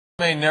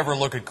May never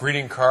look at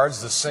greeting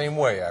cards the same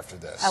way after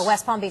this. A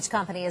West Palm Beach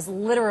company is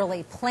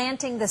literally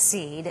planting the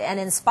seed and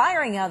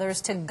inspiring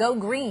others to go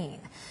green.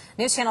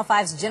 News Channel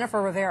 5's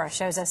Jennifer Rivera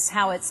shows us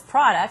how its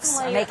products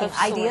are making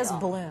ideas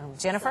bloom.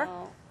 Jennifer?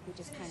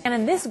 And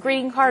then this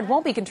greeting card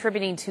won't be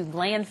contributing to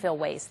landfill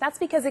waste. That's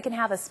because it can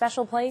have a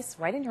special place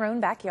right in your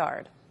own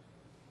backyard.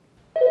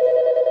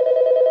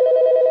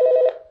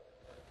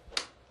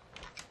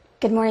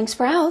 Good morning,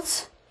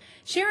 Sprouts.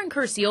 Sharon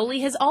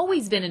Quercioli has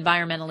always been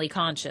environmentally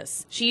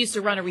conscious. She used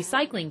to run a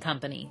recycling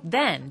company.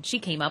 Then she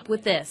came up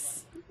with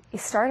this. We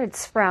started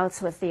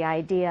Sprouts with the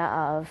idea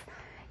of,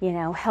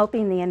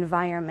 helping the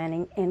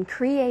environment and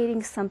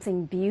creating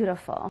something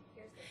beautiful.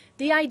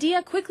 The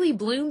idea quickly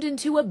bloomed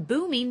into a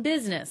booming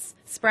business.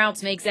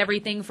 Sprouts makes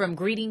everything from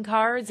greeting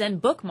cards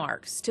and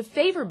bookmarks to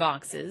favor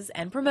boxes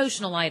and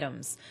promotional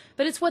items.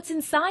 But it's what's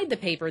inside the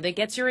paper that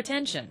gets your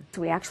attention.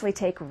 We actually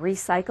take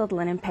recycled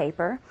linen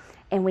paper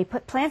and we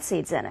put plant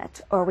seeds in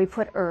it, or we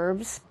put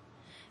herbs.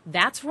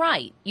 That's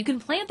right. You can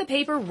plant the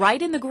paper right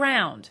in the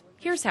ground.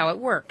 Here's how it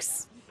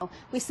works.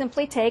 We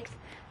simply take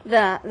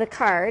the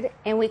card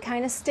and we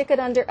kind of stick it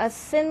under a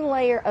thin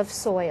layer of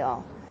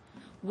soil.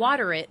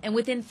 Water it, and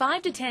within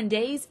 5 to 10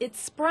 days, it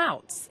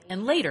sprouts.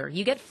 And later,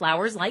 you get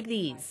flowers like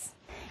these.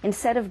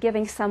 Instead of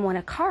giving someone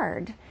a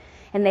card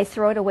and they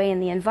throw it away in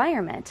the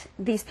environment,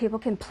 these people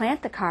can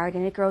plant the card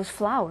and it grows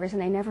flowers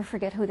and they never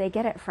forget who they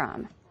get it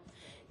from.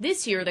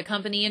 This year, the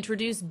company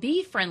introduced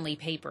bee-friendly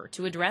paper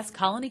to address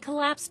colony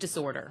collapse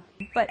disorder.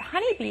 But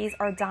honeybees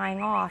are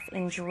dying off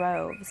in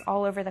droves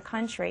all over the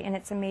country, and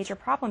it's a major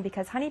problem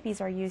because honeybees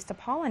are used to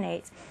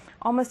pollinate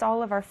almost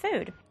all of our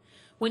food.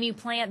 When you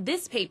plant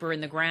this paper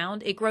in the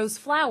ground, it grows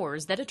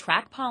flowers that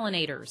attract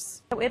pollinators.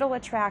 So it'll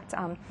attract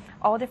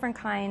all different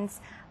kinds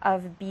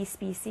of bee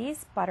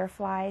species,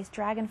 butterflies,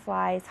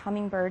 dragonflies,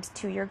 hummingbirds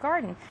to your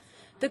garden.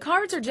 The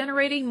cards are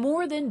generating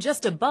more than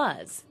just a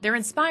buzz. They're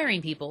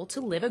inspiring people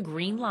to live a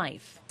green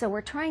life. So we're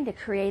trying to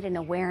create an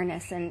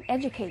awareness and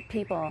educate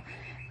people,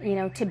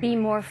 to be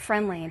more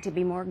friendly and to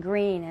be more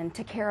green and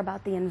to care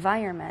about the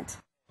environment.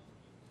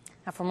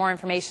 Now, for more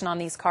information on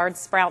these cards,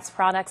 Sprouts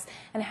products,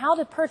 and how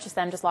to purchase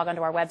them, just log on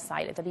to our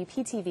website at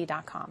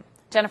WPTV.com.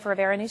 Jennifer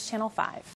Rivera, News Channel 5.